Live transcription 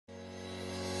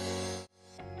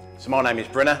So my name is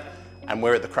Brynner and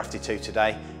we're at the Crafty Two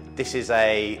today. This is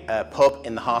a pub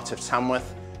in the heart of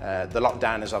Tamworth. The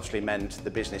lockdown has obviously meant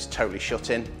the business totally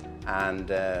shutting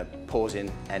and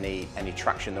pausing any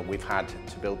traction that we've had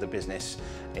to build the business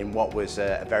in what was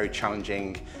a very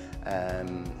challenging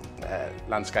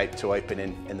landscape to open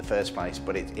in the first place,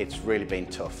 but it's really been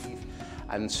tough.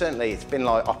 And certainly it's been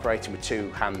like operating with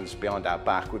two hands behind our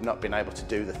back. We've not been able to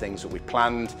do the things that we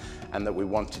planned and that we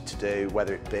wanted to do,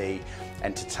 whether it be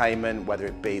entertainment, whether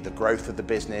it be the growth of the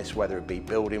business, whether it be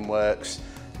building works,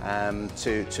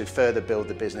 to further build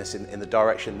the business in the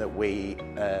direction that we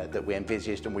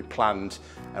envisaged and we planned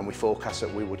and we forecast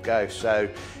that we would go. So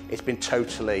it's been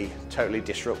totally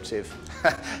disruptive.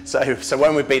 so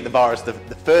when we beat the virus, the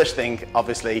first thing,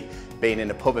 obviously, being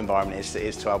in a pub environment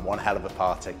is to have one hell of a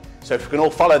party. So if we can all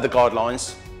follow the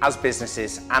guidelines as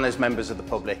businesses and as members of the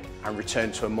public and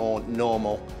return to a more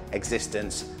normal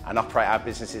existence and operate our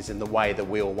businesses in the way that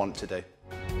we all want to do.